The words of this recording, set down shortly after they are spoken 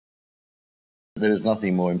There is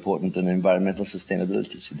nothing more important than environmental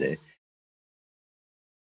sustainability today.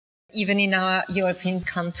 Even in our European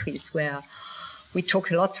countries where we talk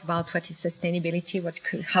a lot about what is sustainability,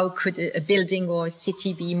 how could a building or a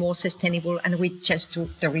city be more sustainable, and we just do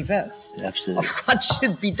the reverse of what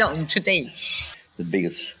should be done today. The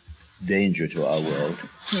biggest danger to our world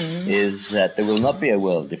is that there will not be a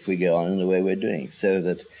world if we go on in the way we're doing, so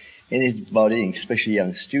that anybody, especially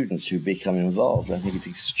young students who become involved, I think it's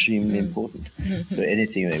extremely important. So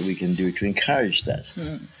anything that we can do to encourage that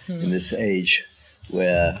in this age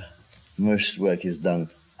where most work is done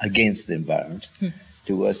against the environment,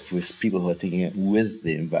 to work with people who are thinking with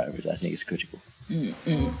the environment, I think is critical.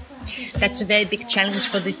 That's a very big challenge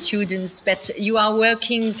for the students, but you are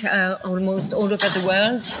working almost all over the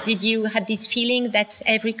world. Did you have this feeling that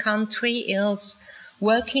every country is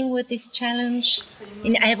working with this challenge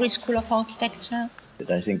in every school of architecture? But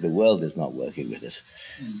I think the world is not working with it,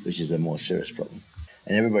 which is a more serious problem.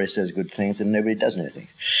 And everybody says good things and nobody does anything.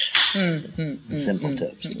 In simple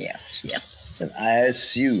terms. Yes, yes. And I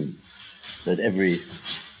assume that every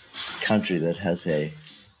country that has a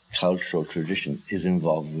cultural tradition is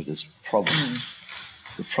involved with this problem.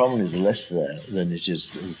 The problem is less there than it is,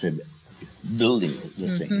 as I said, building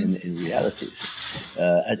the thing in reality.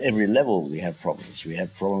 At every level we have problems. We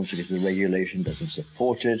have problems because the regulation doesn't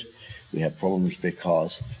support it. We have problems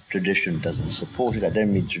because tradition doesn't support it. I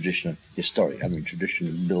don't mean tradition historic. I mean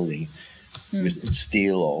traditional building with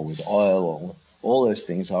steel or with oil, or all those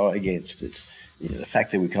things are against it. You know, the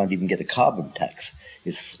fact that we can't even get a carbon tax,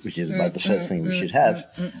 which is about the first thing we should have,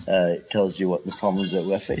 tells you what the problems that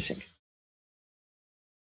we're facing.